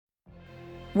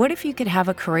What if you could have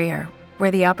a career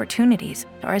where the opportunities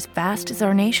are as vast as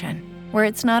our nation, where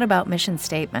it's not about mission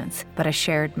statements, but a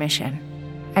shared mission?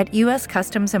 At U.S.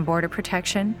 Customs and Border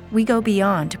Protection, we go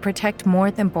beyond to protect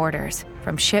more than borders,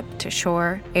 from ship to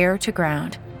shore, air to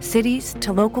ground, cities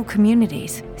to local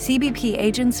communities. CBP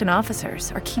agents and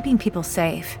officers are keeping people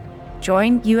safe.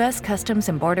 Join U.S. Customs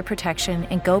and Border Protection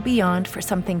and go beyond for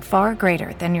something far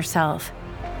greater than yourself.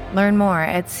 Learn more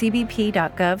at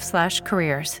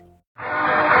cbp.gov/careers.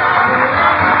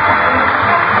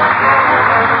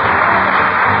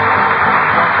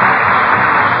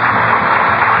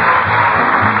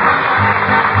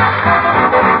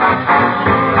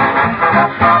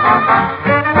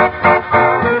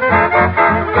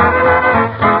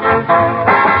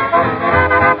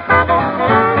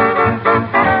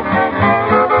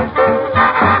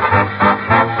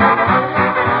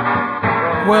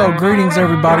 Well, greetings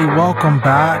everybody. Welcome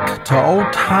back to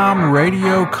Old Time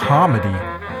Radio Comedy.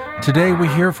 Today we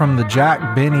hear from the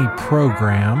Jack Benny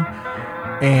program,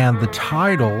 and the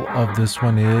title of this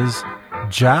one is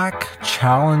Jack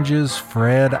Challenges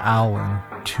Fred Allen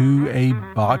to a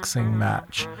Boxing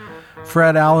Match.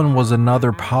 Fred Allen was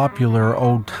another popular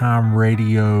Old Time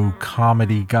Radio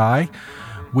comedy guy.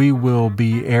 We will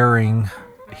be airing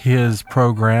his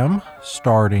program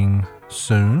starting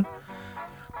soon.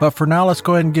 But for now, let's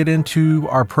go ahead and get into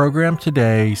our program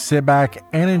today. Sit back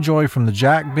and enjoy from the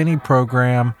Jack Benny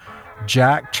program,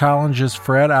 Jack Challenges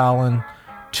Fred Allen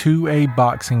to a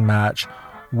Boxing Match,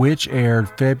 which aired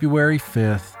February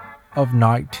 5th of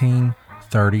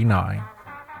 1939.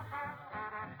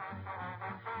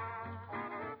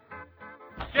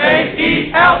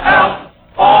 J-E-L-L-O!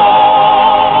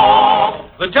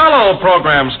 The Jell-O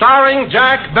program starring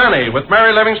Jack Benny with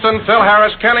Mary Livingston, Phil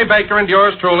Harris, Kenny Baker, and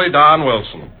yours truly, Don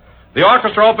Wilson. The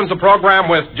orchestra opens the program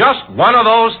with Just One of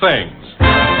Those Things.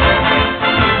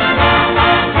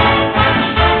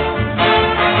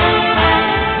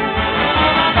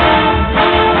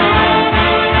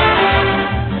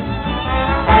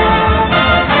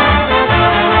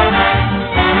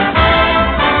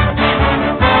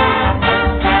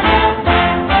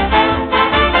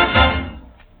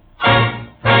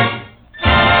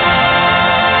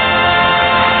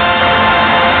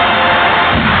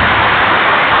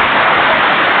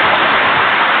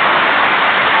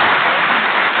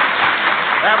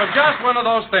 Just one of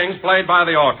those things played by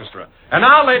the orchestra. And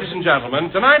now, ladies and gentlemen,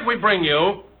 tonight we bring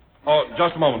you... Oh,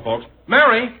 just a moment, folks.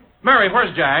 Mary,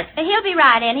 where's Jack? He'll be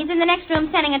right in. He's in the next room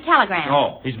sending a telegram.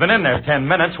 Oh. He's been in there 10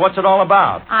 minutes. What's it all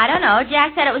about? I don't know.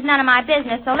 Jack said it was none of my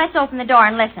business, so let's open the door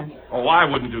and listen. Oh, I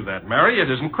wouldn't do that, Mary.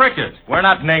 It isn't cricket. We're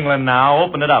not in England now.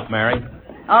 Open it up, Mary.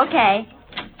 Okay.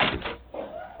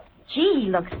 Gee, he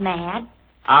looks mad.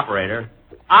 Operator,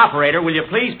 will you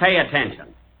please pay attention?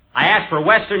 I asked for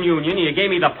Western Union, and you gave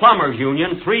me the Plumbers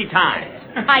Union 3 times.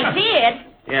 I did?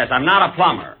 Yes, I'm not a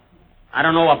plumber. I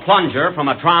don't know a plunger from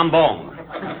a trombone.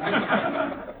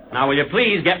 Now, will you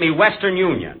please get me Western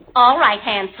Union? All right,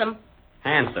 handsome.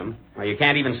 Handsome? Well, you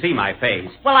can't even see my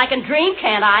face. Well, I can dream,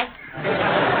 can't I?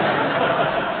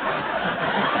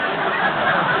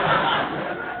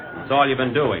 That's all you've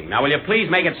been doing. Now, will you please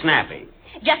make it snappy?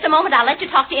 Just a moment, I'll let you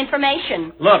talk to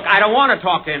information. Look, I don't want to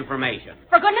talk to information.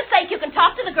 For goodness sake, you can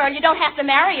talk to the girl. You don't have to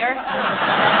marry her.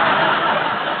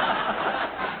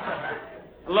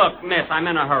 Look, miss, I'm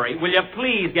in a hurry. Will you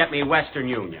please get me Western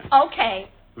Union? Okay.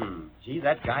 Gee,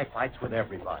 that guy fights with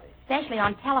everybody. Especially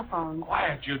on telephone.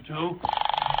 Quiet, you two.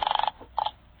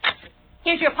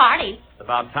 Here's your party. It's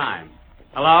about time.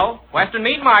 Hello? Western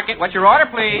Meat Market. What's your order,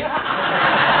 please?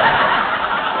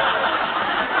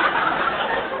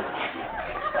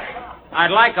 I'd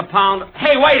like a pound...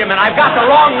 Hey, wait a minute. I've got the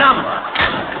wrong number.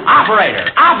 Operator.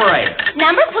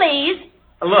 Number, please.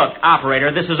 Look,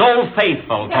 operator, this is Old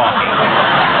Faithful talking.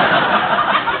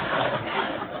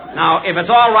 Now, if it's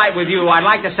all right with you, I'd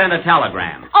like to send a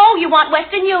telegram. Oh, you want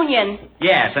Western Union?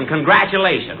 Yes, and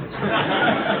congratulations.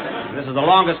 This is the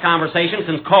longest conversation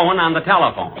since Cohen on the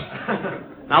telephone.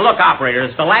 Now, look, operator,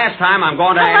 it's the last time I'm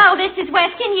going to... Hello, this is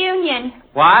Western Union.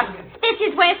 What? This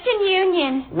is Western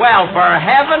Union. Well, for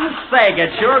heaven's sake,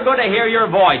 it's sure good to hear your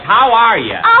voice. How are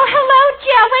you? Oh, hello,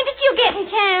 Joe. When did you get in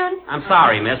town? I'm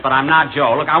sorry, miss, but I'm not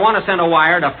Joe. Look, I want to send a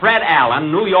wire to Fred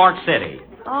Allen, New York City.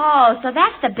 Oh, so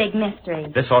that's the big mystery.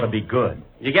 This ought to be good.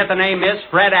 You get the name, miss?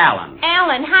 Fred Allen.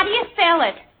 Allen, how do you spell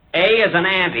it? A is an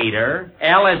anteater,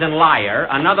 L is in liar,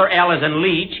 another L is in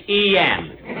leech,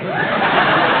 E-N.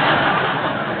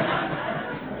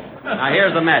 Now,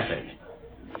 here's the message.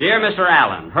 Dear Mr.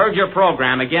 Allen, heard your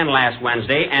program again last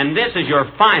Wednesday, and this is your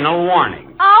final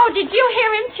warning. Oh, did you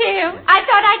hear him, too? I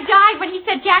thought I'd died when he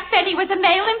said Jack Benny was a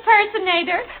male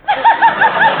impersonator.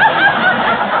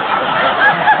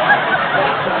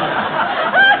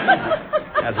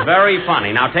 Very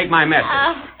funny. Now take my message.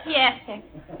 Yes, sir.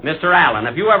 Mr. Allen,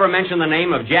 if you ever mention the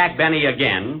name of Jack Benny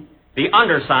again, the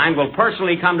undersigned will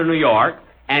personally come to New York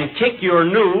and kick your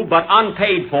new but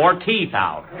unpaid for teeth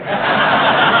out.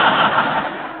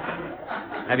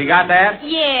 Have you got that?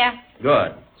 Yeah.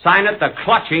 Good. Sign it the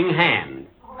Clutching Hand.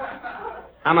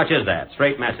 How much is that?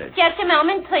 Straight message. Just a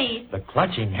moment, please. The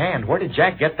Clutching Hand? Where did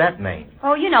Jack get that name?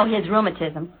 Oh, you know his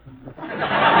rheumatism.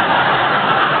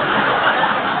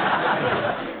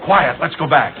 Quiet. Let's go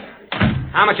back.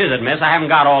 How much is it, miss? I haven't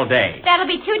got all day. That'll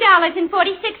be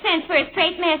 $2.46 for a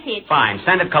straight message. Fine.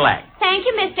 Send it collect. Thank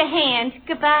you, Mr. Hand.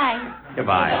 Goodbye.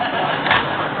 Goodbye.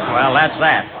 Well, that's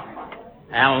that.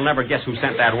 Al will never guess who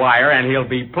sent that wire, and he'll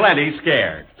be plenty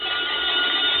scared.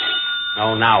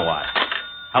 Oh, now what?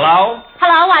 Hello?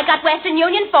 Hello, I got Western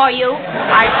Union for you.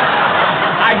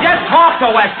 I just talked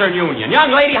to Western Union.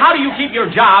 Young lady, how do you keep your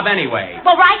job anyway?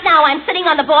 Well, right now I'm sitting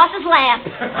on the boss's lap.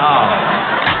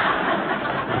 Oh.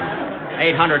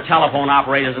 800 telephone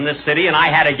operators in this city, and I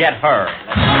had to get her.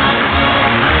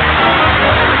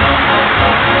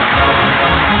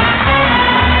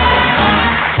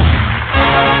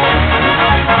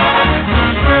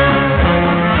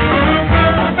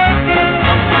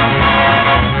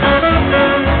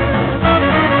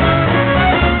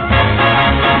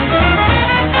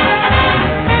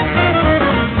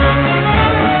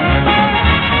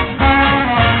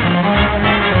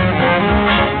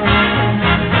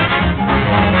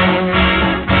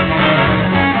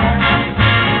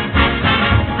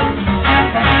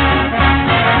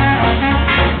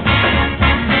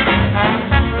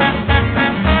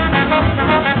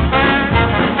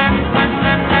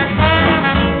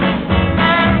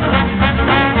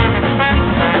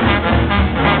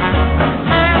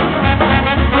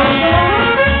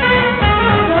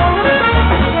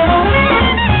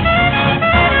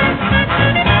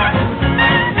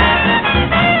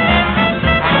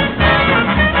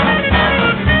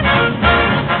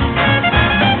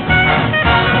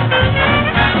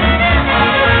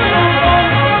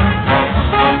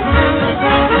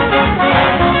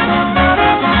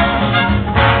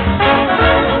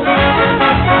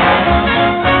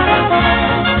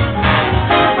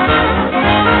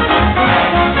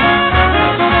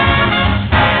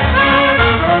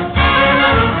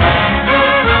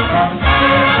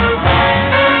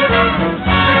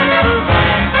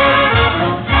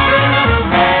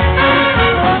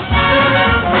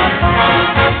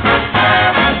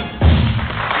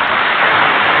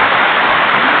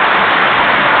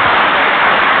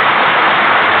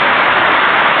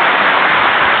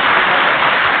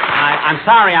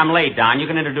 Sorry I'm late, Don. You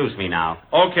can introduce me now.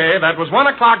 Okay, that was 1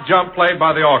 o'clock jump played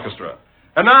by the orchestra.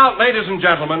 And now, ladies and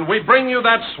gentlemen, we bring you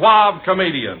that suave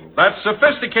comedian, that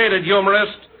sophisticated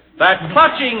humorist, that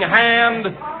clutching hand,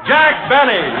 Jack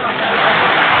Benny.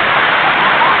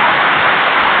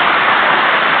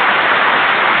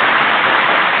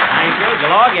 Thank you.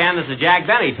 Hello again. This is Jack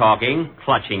Benny talking.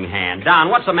 Clutching Hand. Don,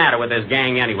 what's the matter with this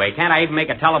gang anyway? Can't I even make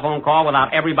a telephone call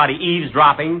without everybody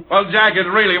eavesdropping? Well, Jack, it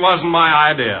really wasn't my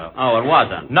idea. Oh, it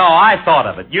wasn't? No, I thought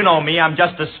of it. You know me. I'm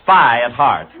just a spy at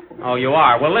heart. Oh, you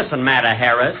are? Well, listen, Matta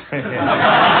Harris.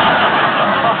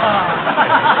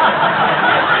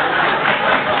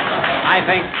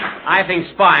 I think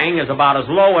spying is about as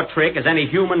low a trick as any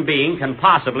human being can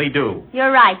possibly do.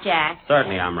 You're right, Jack.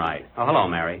 Certainly I'm right. Oh, hello,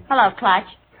 Mary. Hello, Clutch.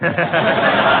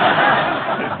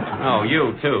 Oh,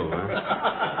 you, too,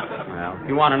 huh? Well, if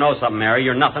you want to know something, Mary,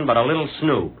 you're nothing but a little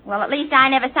snoop. Well, at least I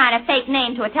never sign a fake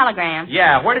name to a telegram.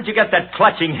 Yeah, where did you get that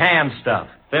Clutching Hand stuff?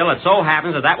 Phil, it so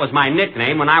happens that was my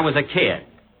nickname when I was a kid.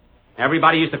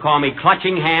 Everybody used to call me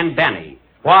Clutching Hand Benny.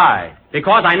 Why?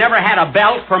 Because I never had a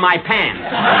belt for my pants.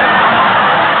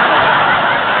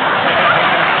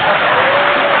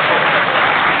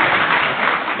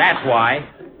 That's why.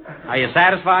 Are you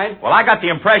satisfied? Well, I got the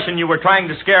impression you were trying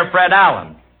to scare Fred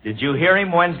Allen. Did you hear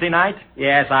him Wednesday night?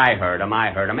 Yes, I heard him.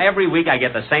 Every week I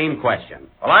get the same question.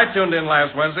 Well, I tuned in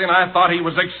last Wednesday, and I thought he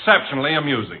was exceptionally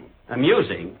amusing.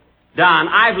 Amusing? Don,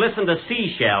 I've listened to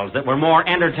seashells that were more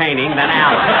entertaining than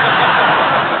Allen.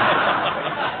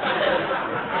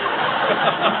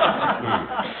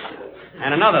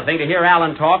 And another thing, to hear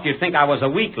Allen talk, you'd think I was a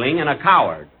weakling and a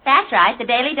coward. That's right, the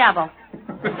Daily Double.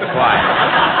 Why?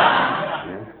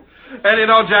 And you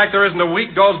know, Jack, there isn't a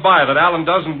week goes by that Allen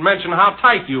doesn't mention how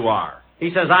tight you are.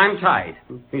 He says I'm tight.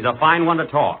 He's a fine one to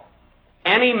talk.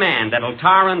 Any man that'll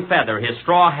tar and feather his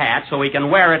straw hat so he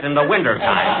can wear it in the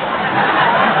wintertime.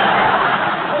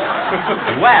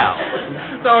 Well.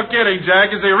 No kidding,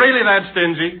 Jack. Is he really that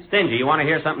stingy? Stingy? You want to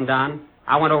hear something, Don?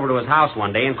 I went over to his house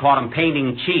one day and caught him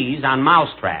painting cheese on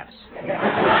mouse traps.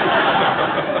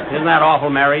 Isn't that awful,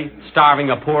 Mary? Starving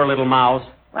a poor little mouse.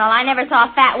 Well, I never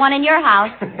saw a fat one in your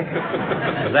house.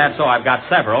 If that's so, I've got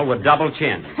several with double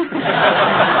chins.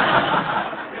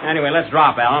 Anyway, let's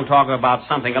drop, Alan, talking about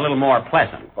something a little more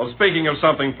pleasant. Well, speaking of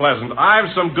something pleasant,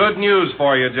 I've some good news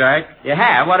for you, Jack. You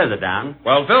have? What is it, Don?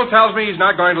 Well, Phil tells me he's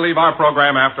not going to leave our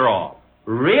program after all.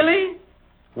 Really?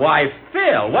 Why,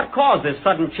 Phil, what caused this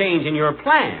sudden change in your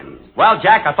plans? Well,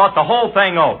 Jack, I thought the whole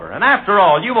thing over. And after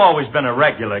all, you've always been a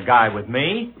regular guy with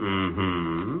me.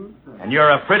 Mm-hmm. And you're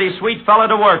a pretty sweet fella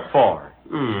to work for.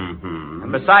 Mm-hmm.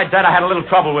 And besides that, I had a little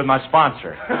trouble with my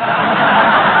sponsor.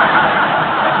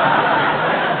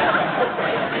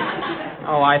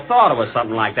 Oh, I thought it was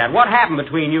something like that. What happened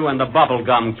between you and the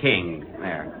Bubblegum King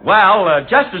there? Well,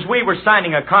 just as we were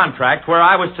signing a contract where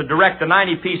I was to direct the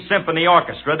 90-piece symphony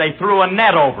orchestra, they threw a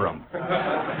net over him.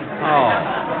 Oh.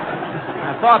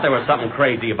 I thought there was something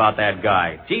crazy about that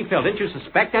guy. Gee, Phil, didn't you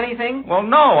suspect anything? Well,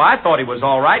 no, I thought he was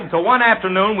all right until one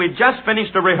afternoon we'd just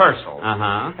finished a rehearsal.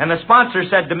 Uh-huh. And the sponsor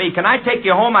said to me, "Can I take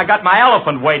you home? I got my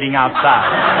elephant waiting outside."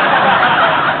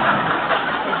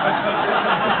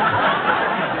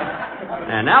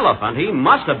 An elephant? He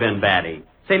must have been batty.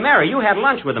 Say, Mary, you had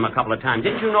lunch with him a couple of times.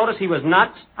 Didn't you notice he was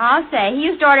nuts? I'll say. He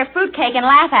used to order fruitcake and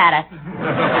laugh at us.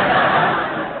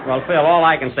 Well, Phil, all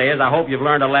I can say is I hope you've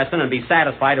learned a lesson and be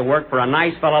satisfied to work for a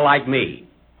nice fellow like me.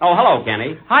 Oh, hello,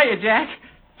 Kenny. Hiya, Jack.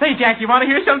 Say, Jack, you want to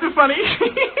hear something funny?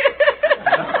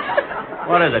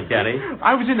 What is it, Kenny?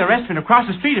 I was in the restaurant across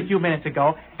the street a few minutes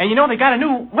ago, and you know they got a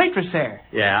new waitress there.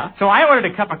 Yeah? So I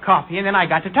ordered a cup of coffee, and then I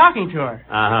got to talking to her.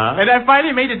 Uh-huh. And I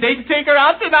finally made a date to take her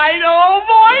out tonight. Oh,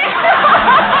 boy!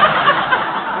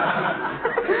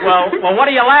 Well, what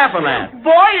are you laughing at?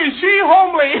 Boy, is she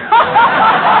homely!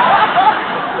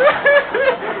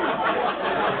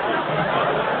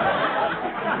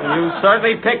 You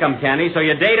certainly pick 'em, Kenny, so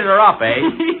you dated her up, eh?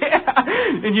 Yeah.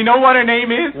 And you know what her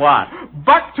name is? What?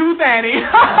 Bucktooth Annie.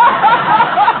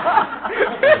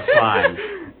 That's fine.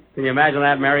 Can you imagine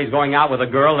that? Mary's going out with a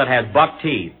girl that has buck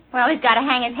teeth. Well, he's got to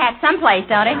hang his hat someplace,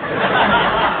 don't he?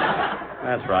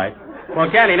 That's right. Well,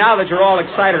 Kenny, now that you're all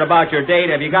excited about your date,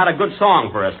 have you got a good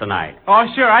song for us tonight? Oh,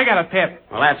 sure, I got a pip.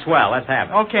 Well, that's swell. Let's have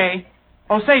it. Okay.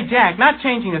 Oh, say, Jack, not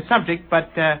changing the subject,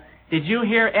 but did you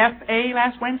hear F.A.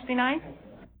 last Wednesday night?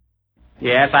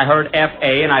 Yes, I heard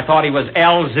F.A., and I thought he was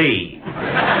L.Z.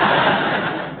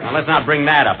 Now, let's not bring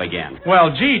that up again. Well,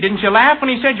 gee, didn't you laugh when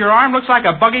he said your arm looks like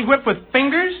a buggy whip with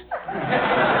fingers?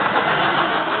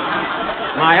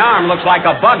 My arm looks like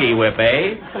a buggy whip,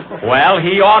 eh? Well,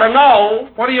 he ought to know.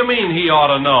 What do you mean he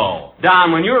ought to know?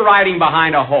 Don, when you're riding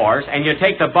behind a horse and you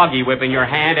take the buggy whip in your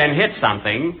hand and hit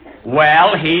something,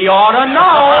 well, he ought to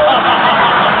know.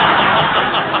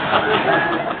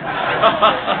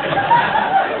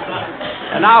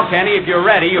 And now, Kenny, if you're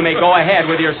ready, you may go ahead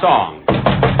with your song.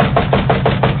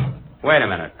 Wait a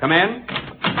minute. Come in.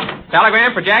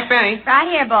 Telegram for Jack Benny. Right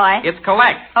here, boy. It's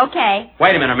collect. Okay.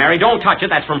 Wait a minute, Mary. Don't touch it.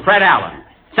 That's from Fred Allen.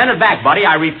 Send it back, buddy.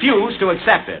 I refuse to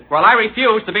accept it. Well, I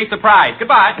refuse to be surprised.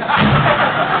 Goodbye.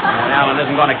 Fred Allen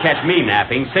isn't going to catch me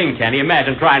napping. Sing, Kenny.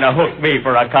 Imagine trying to hook me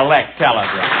for a collect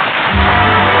telegram.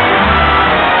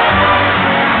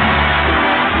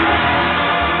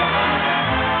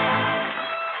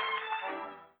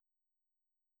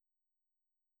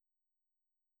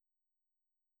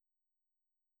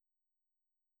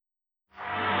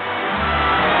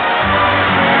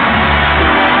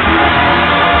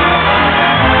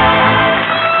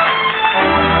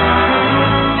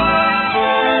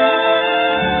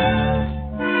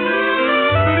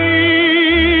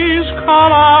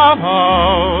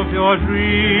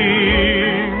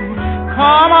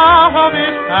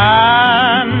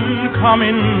 Come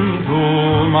into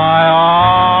my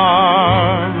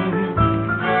arms.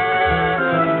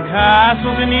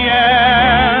 Castles in the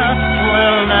air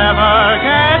will never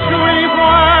get you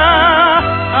anywhere,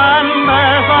 and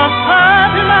there's a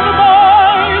sentimental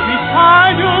boy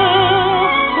beside you,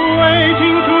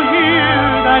 waiting to hear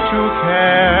that you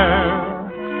care.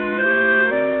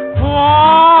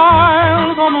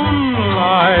 While the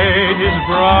moonlight is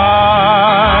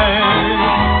bright,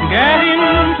 get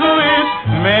into it,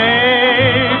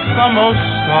 make the most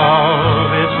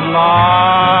of its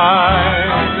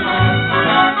light.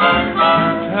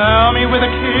 Tell me with a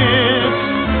kiss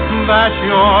that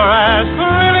you're as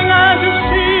thrilling as you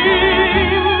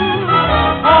seem.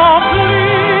 Oh,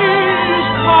 please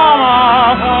come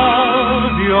out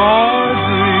of your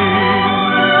dream.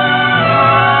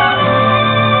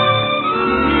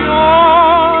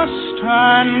 You're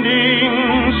standing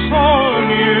so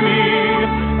near me,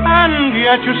 and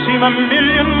yet you seem a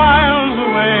million miles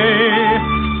away.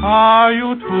 Are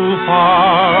you too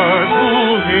far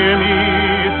to hear me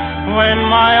when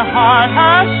my heart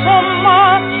has so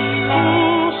much to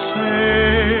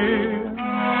say.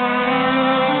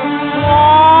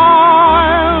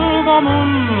 While the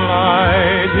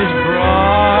moonlight is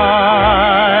bright,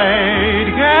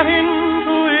 get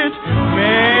into it,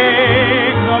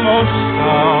 make the most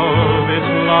of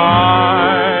its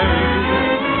light.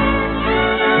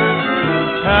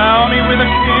 Tell me with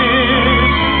a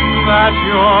kiss that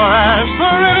you're as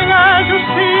thrilling as you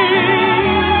seem.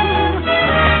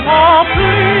 Oh,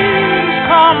 please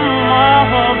come out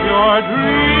of your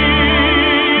dream,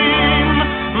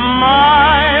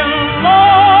 my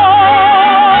love.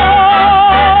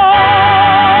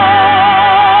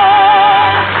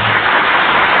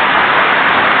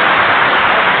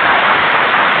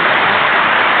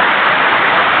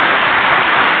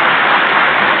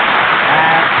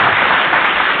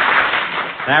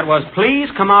 That was Please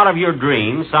Come Out of Your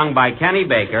Dream, sung by Kenny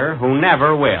Baker, who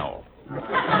never will.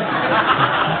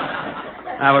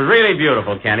 That was really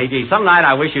beautiful, Kenny. Gee, some night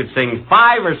I wish you'd sing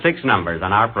 5 or 6 numbers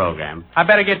on our program. I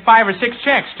better get 5 or 6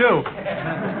 checks, too.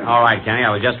 All right, Kenny,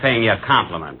 I was just paying you a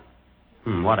compliment.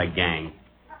 What a gang.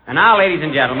 And now, ladies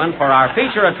and gentlemen, for our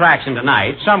feature attraction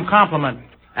tonight... Some compliment.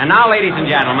 And now, ladies and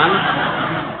gentlemen,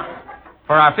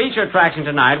 for our feature attraction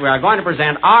tonight, we are going to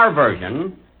present our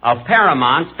version of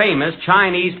Paramount's famous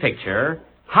Chinese picture,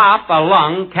 Hop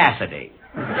Along Cassidy.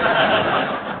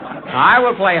 Now, I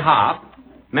will play Hop,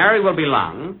 Mary will be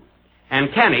Lung, and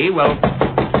Kenny will...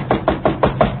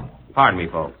 Pardon me,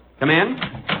 folks. Come in.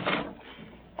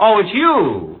 Oh, it's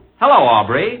you. Hello,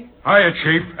 Aubrey. Hiya,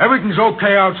 Chief. Everything's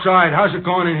okay outside. How's it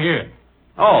going in here?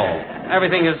 Oh,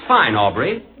 everything is fine,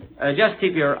 Aubrey. Just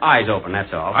keep your eyes open,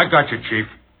 that's all. I got you, Chief.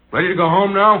 Ready to go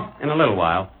home now? In a little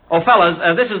while. Oh, fellas,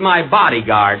 this is my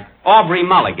bodyguard, Aubrey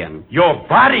Mulligan. Your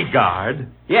bodyguard?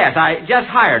 Yes, I just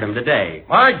hired him today.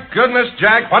 My goodness,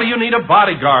 Jack, what do you need a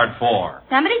bodyguard for?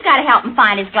 Somebody's got to help him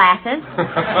find his glasses.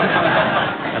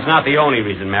 That's not the only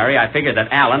reason, Mary. I figured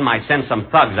that Alan might send some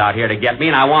thugs out here to get me,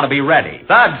 and I want to be ready.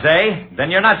 Thugs, eh? Then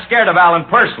you're not scared of Alan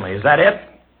personally, is that it?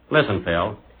 Listen,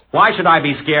 Phil. Why should I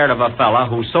be scared of a fella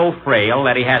who's so frail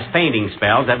that he has fainting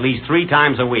spells at least 3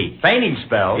 times a week? Fainting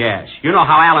spells? Yes. You know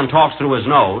how Alan talks through his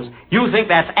nose? You think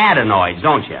that's adenoids,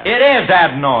 don't you? It is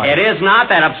adenoids. It is not.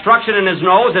 That obstruction in his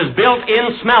nose is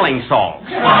built-in smelling salts.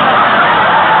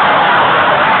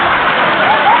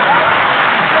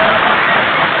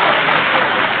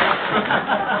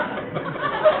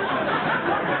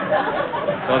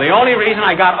 So the only reason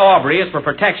I got Aubrey is for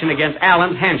protection against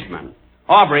Alan's henchmen.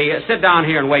 Aubrey, sit down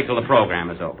here and wait till the program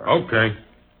is over. Okay.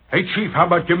 Hey, Chief, how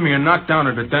about giving me a knockdown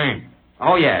at the dame?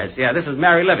 Oh, yes. Yeah, this is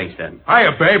Mary Livingston.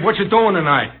 Hiya, babe. What you doing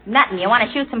tonight? Nothing. You want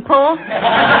to shoot some pool?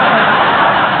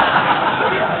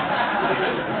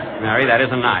 Mary, that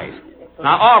isn't nice.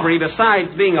 Now, Aubrey,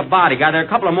 besides being a bodyguard, there are a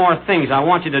couple of more things I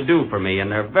want you to do for me,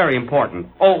 and they're very important.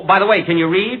 Oh, by the way, can you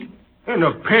read? In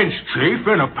a pinch, Chief,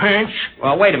 in a pinch.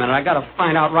 Well, wait a minute. I got to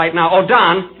find out right now. Oh,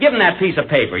 Don, give him that piece of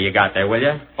paper you got there, will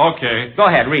you? Okay. Go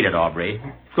ahead, read it, Aubrey.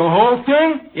 The whole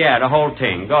thing? Yeah, the whole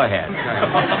thing. Go ahead.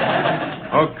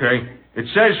 Okay. It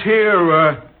says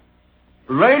here,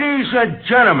 ladies and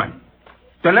gentlemen,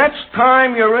 the next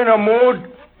time you're in a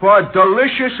mood for a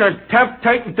delicious and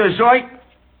tempting dessert,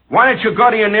 why don't you go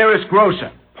to your nearest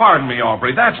grocer? Pardon me,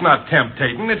 Aubrey. That's not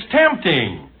temptating. It's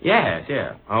tempting. Yes,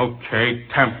 yeah. Okay,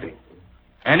 tempting.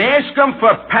 And ask them for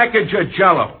a package of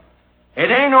Jell-O. It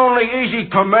ain't only easy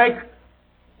to make,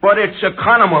 but it's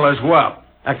economical as well.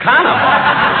 Economical?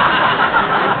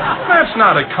 That's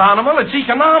not economical. It's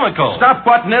economical. Stop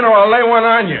butting in or I'll lay one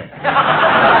on you.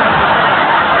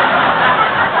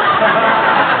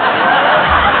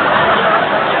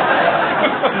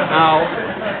 Now,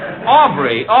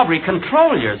 Aubrey,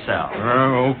 control yourself.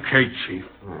 Okay, Chief.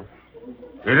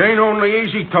 It ain't only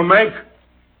easy to make,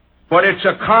 but it's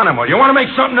economical. You want to make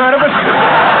something out of it?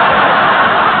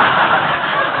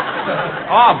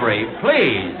 Aubrey,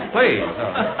 please.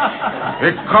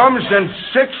 It comes in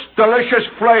 6 delicious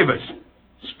flavors.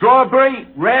 Strawberry,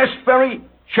 raspberry,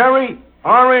 cherry,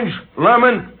 orange,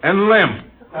 lemon, and limb.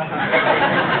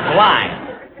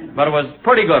 Lime. But it was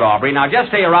pretty good, Aubrey. Now, just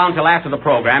stay around till after the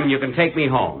program, and you can take me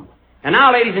home. And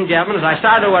now, ladies and gentlemen, as I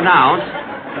started to announce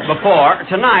before,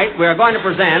 tonight we're going to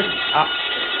present...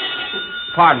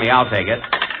 pardon me, I'll take it.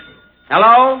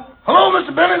 Hello? Hello,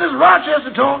 Mr. Benny. This is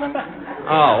Rochester talking.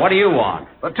 Oh, what do you want?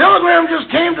 The telegram just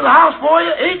came to the house for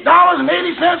you.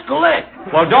 $8.80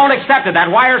 collect. Well, don't accept it. That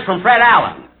wire's from Fred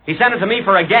Allen. He sent it to me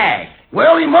for a gag.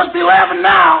 Well, he must be laughing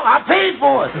now. I paid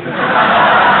for it.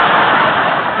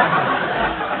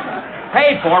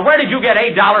 Paid for? Where did you get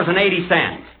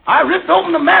 $8.80? I ripped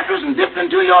open the mattress and dipped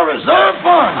into your reserve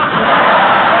fund.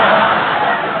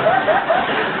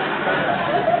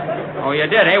 you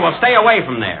did, eh? Well, stay away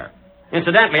from there.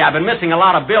 Incidentally, I've been missing a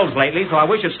lot of bills lately, so I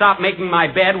wish you'd stop making my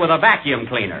bed with a vacuum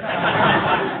cleaner.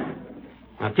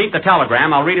 Now, keep the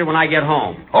telegram. I'll read it when I get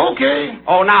home. Okay.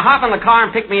 Oh, now hop in the car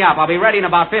and pick me up. I'll be ready in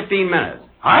about 15 minutes.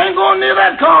 I ain't going near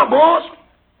that car, boss.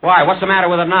 Why? What's the matter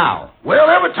with it now? Well,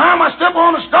 every time I step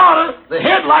on the starter, the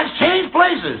headlights change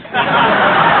places.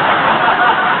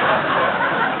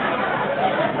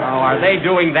 Oh, are they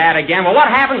doing that again? Well, what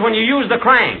happens when you use the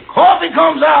crank? Coffee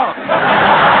comes out.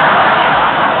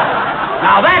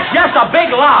 Now, that's just a big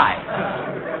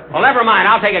lie. Well, never mind.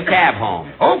 I'll take a cab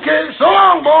home. Okay, so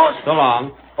long, boss. So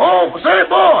long. Oh, say,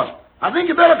 boss, I think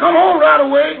you better come home right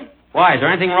away. Why? Is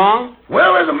there anything wrong?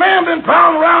 Well, there's a man been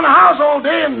prowling around the house all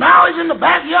day, and now he's in the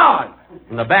backyard.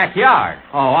 In the backyard?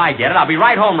 Oh, I get it. I'll be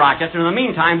right home, Rochester. In the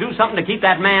meantime, do something to keep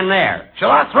that man there.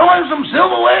 Shall I throw him some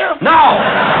silverware? No!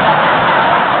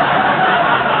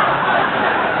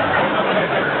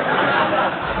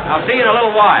 I'll see you in a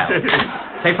little while.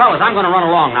 Say, fellas, I'm going to run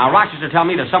along now. Rochester tell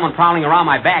me there's someone prowling around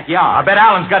my backyard. I bet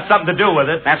Alan's got something to do with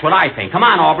it. That's what I think. Come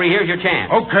on, Aubrey. Here's your chance.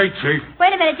 Okay, Chief.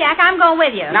 Wait a minute, Jack. I'm going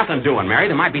with you. Nothing doing, Mary.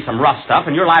 There might be some rough stuff,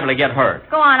 and you're liable to get hurt.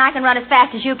 Go on. I can run as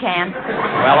fast as you can.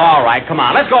 Well, all right. Come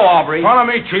on. Let's go, Aubrey. Follow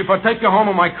me, Chief. I'll take you home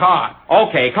in my car.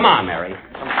 Okay. Come on, Mary.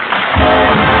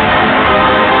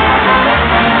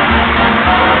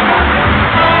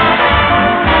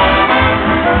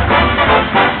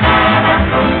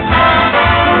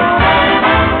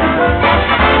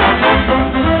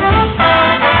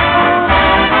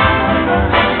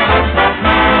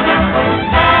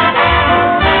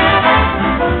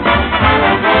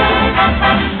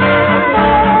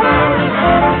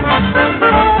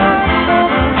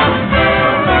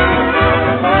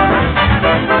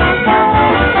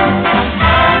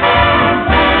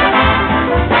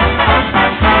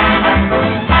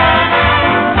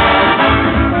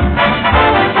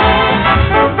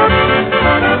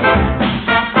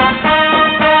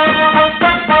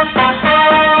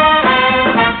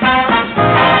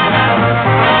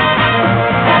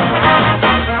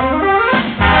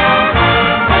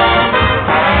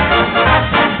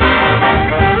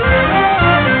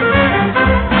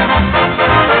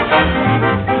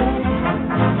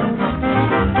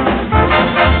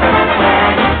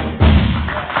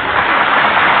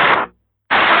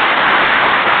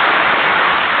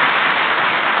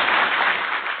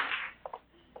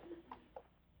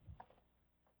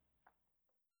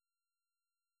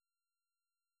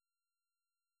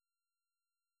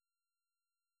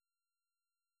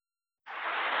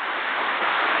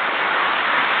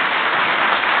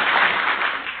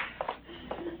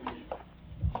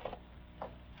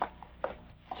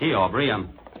 Gee, Aubrey, I'm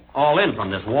all in from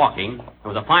this walking. It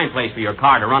was a fine place for your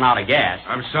car to run out of gas.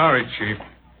 I'm sorry, Chief.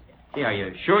 Gee, are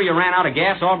you sure you ran out of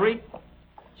gas, Aubrey?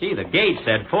 Gee, the gauge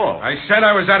said full. I said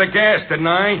I was out of gas, didn't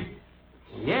I?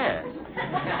 Yes.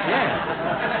 Yes.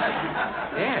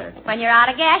 Yes. When you're out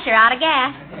of gas, you're out of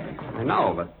gas. I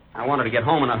know, but I wanted to get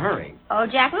home in a hurry. Oh,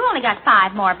 Jack, we've only got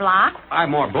 5 more blocks. 5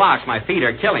 more blocks, my feet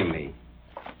are killing me.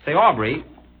 Say, Aubrey,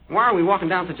 why are we walking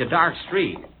down such a dark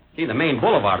street? Gee, the main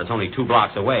boulevard is only 2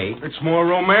 blocks away. It's more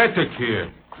romantic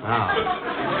here. Oh.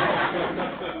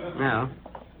 Well,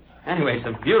 anyway, it's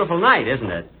a beautiful night, isn't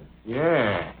it?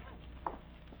 Yeah.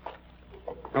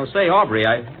 Oh, say, Aubrey,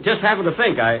 I just happened to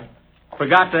think I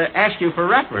forgot to ask you for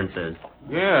references.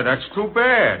 Yeah, that's too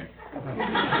bad.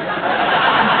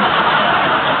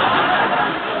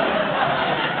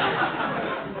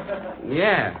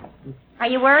 Yeah. Are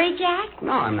you worried, Jack?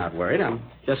 No, I'm not worried. I'm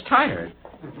just tired.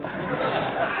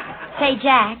 Say,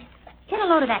 Jack, get a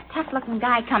load of that tough-looking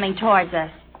guy coming towards us.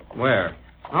 Where?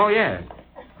 Oh, yeah.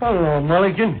 Hello,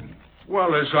 Mulligan.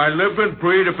 Well, as I live and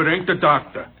breathe, if it ain't the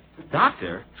doctor.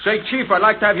 Doctor? Say, Chief, I'd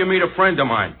like to have you meet a friend of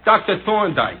mine, Dr.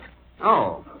 Thorndyke.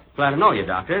 Oh, glad to know you,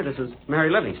 Doctor. This is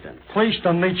Mary Livingston. Pleased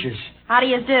to meet you. How do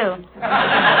you do?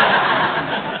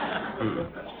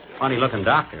 Funny-looking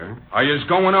doctor. Are you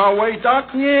going our way, Doc?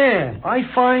 Yeah, I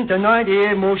find the night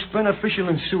air most beneficial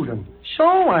and soothing. So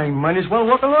I might as well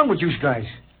walk along with you guys.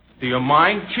 Do you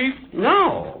mind, Chief?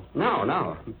 No.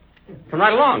 Come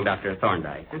right along, Dr.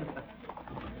 Thorndyke.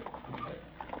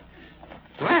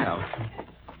 Well,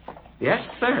 yes,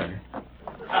 sir.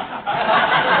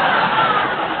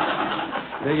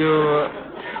 Do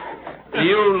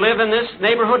you live in this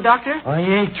neighborhood, Doctor? I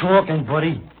ain't talking,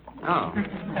 buddy. Oh.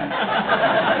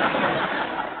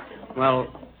 Well,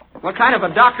 what kind of a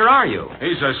doctor are you?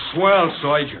 He's a swell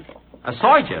surgeon. A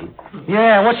surgeon?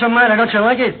 Yeah, what's the matter? Don't you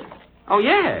like it? Oh,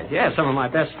 yeah. Some of my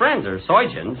best friends are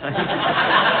surgeons.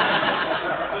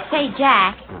 Say,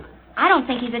 Jack, I don't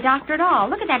think he's a doctor at all.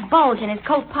 Look at that bulge in his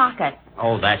coat pocket.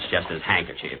 Oh, that's just his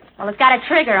handkerchief. Well, it's got a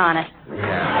trigger on it.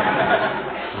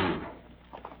 Yeah.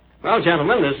 Well,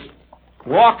 gentlemen, this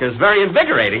walk is very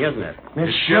invigorating, isn't it?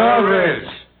 It sure is.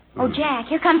 Oh, Jack,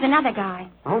 here comes another guy.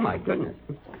 Oh, my goodness.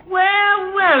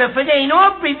 Well, if it ain't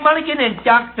Aubrey Mulligan and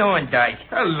Doc Thorndike.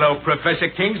 Hello, Professor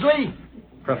Kingsley.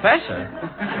 Professor?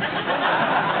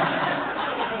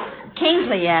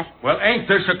 Kingsley, yes. Well, ain't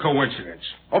this a coincidence?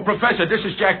 Oh, Professor, this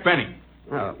is Jack Benny.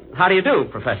 How do you do,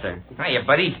 Professor? Hiya,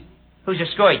 buddy. Who's your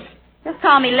scoit? Just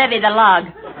call me Livy the Lug.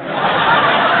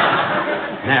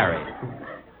 Nary.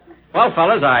 Well,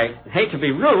 fellas, I hate to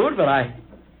be rude, but I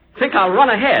think I'll run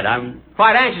ahead. I'm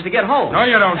quite anxious to get home. No,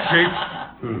 you don't, Chief.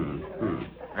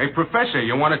 Hey, Professor,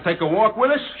 you want to take a walk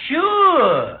with us?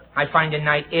 Sure. I find the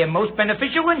night air most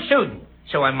beneficial and soothing,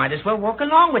 so I might as well walk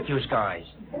along with you guys.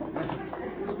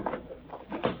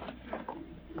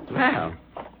 Well,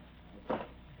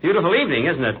 beautiful evening,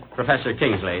 isn't it, Professor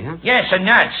Kingsley? Huh? Yes, and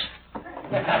nuts.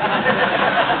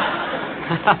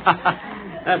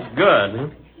 That's good. Huh?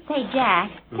 Say,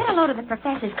 Jack, get a load of the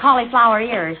professor's cauliflower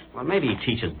ears. Well, maybe he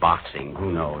teaches boxing.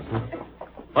 Who knows? Huh?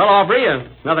 Well, Aubrey,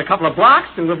 another couple of blocks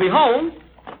and we'll be home.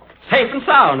 Safe and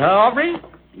sound, huh, Aubrey?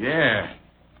 Yeah.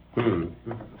 Do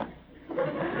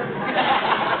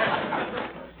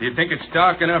you think it's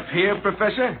dark enough here,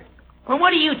 Professor? Well,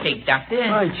 what do you think, Doctor?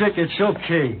 I think it's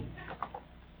okay.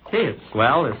 Gee, it's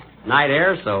swell. This night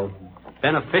air so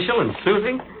beneficial and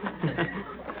soothing.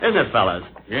 Isn't it, fellas?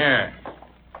 Yeah.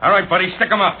 All right, buddy,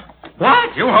 stick 'em up.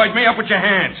 What? You hoist me up with your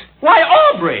hands. Why,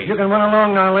 Aubrey! You can run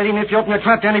along now, lady, and if you open your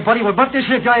trap to anybody, we'll butt this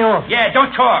here guy off. Yeah,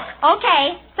 don't talk.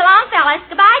 Okay. So long, fellas.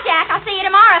 Goodbye, Jack. I'll see you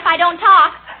tomorrow if I don't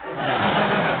talk.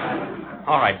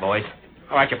 All right, boys.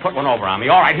 All right, you put one over on me.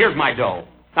 All right, here's my dough.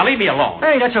 Now leave me alone.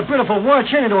 Hey, that's a beautiful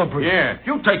watch, ain't it, Aubrey? Yeah,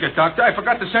 you take it, Doctor. I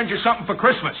forgot to send you something for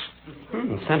Christmas.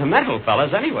 Sentimental,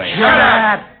 fellas, anyway. Shut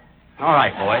up. All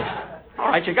right, boys. All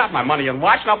right, you got my money and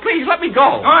watch. Now, please, let me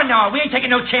go. Oh, no, we ain't taking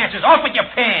no chances. Off with your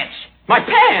pants. My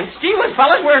pants? Gee whiz,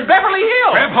 fellas, we're in Beverly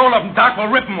Hills. Grab hold of them, Doc. We'll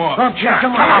rip them off. Oh, Jack,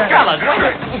 come on. Come on, fellas.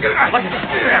 Wait.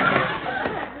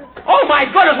 Oh, my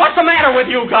goodness, what's the matter with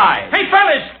you guys? Hey,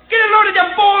 fellas, get a load of them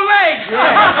four legs.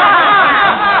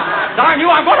 Darn you,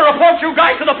 I'm going to report you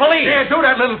guys to the police. Yeah, do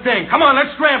that little thing. Come on,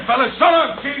 let's scram, fellas. So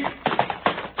long, Chief.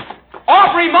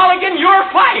 Aubrey Mulligan, you're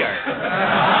fired.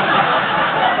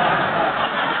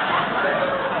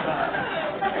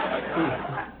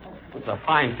 It's a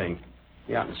fine thing.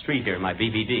 Be out in the street here in my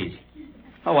BVDs.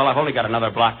 Oh, well, I've only got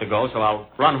another block to go, so I'll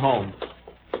run home.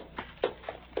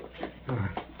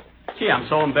 Gee, I'm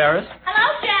so embarrassed.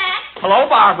 Hello, Jack. Hello,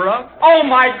 Barbara. Oh,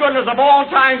 my goodness, of all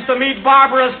times to meet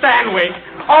Barbara Stanwyck.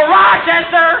 Oh,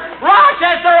 Rochester!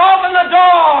 Rochester, open the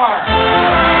door!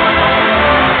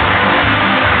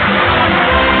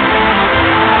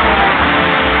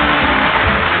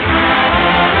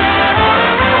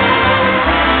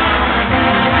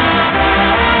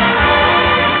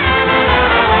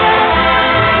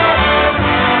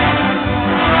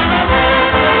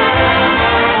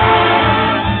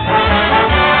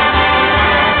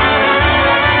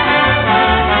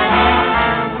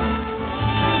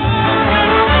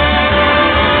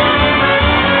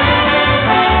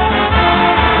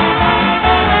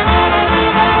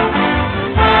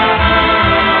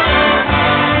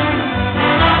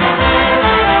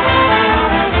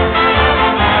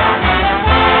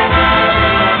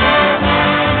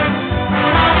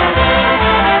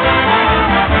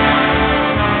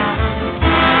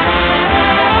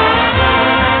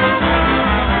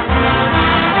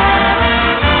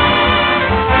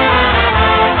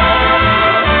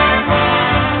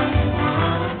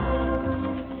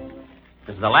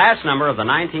 Number of the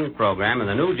 19th program in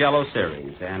the new Jell-O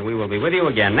series, and we will be with you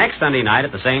again next Sunday night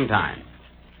at the same time.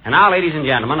 And now, ladies and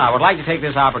gentlemen, I would like to take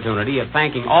this opportunity of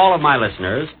thanking all of my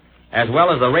listeners, as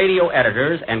well as the radio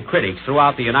editors and critics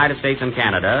throughout the United States and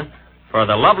Canada, for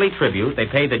the lovely tribute they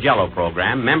paid the Jell-O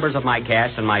program, members of my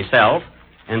cast and myself,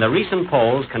 in the recent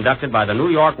polls conducted by the New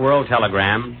York World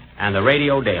Telegram and the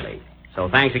Radio Daily. So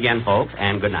thanks again, folks,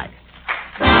 and good night.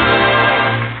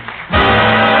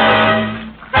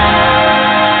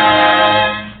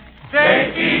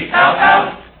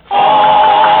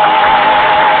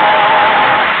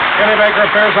 Baker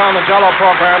appears on the Jell-O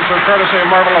program through courtesy of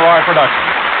Mervyn LeRoy Productions.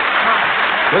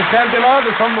 This can't be love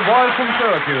is from the boys from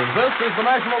Syracuse. This is the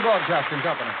National Broadcasting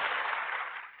Company.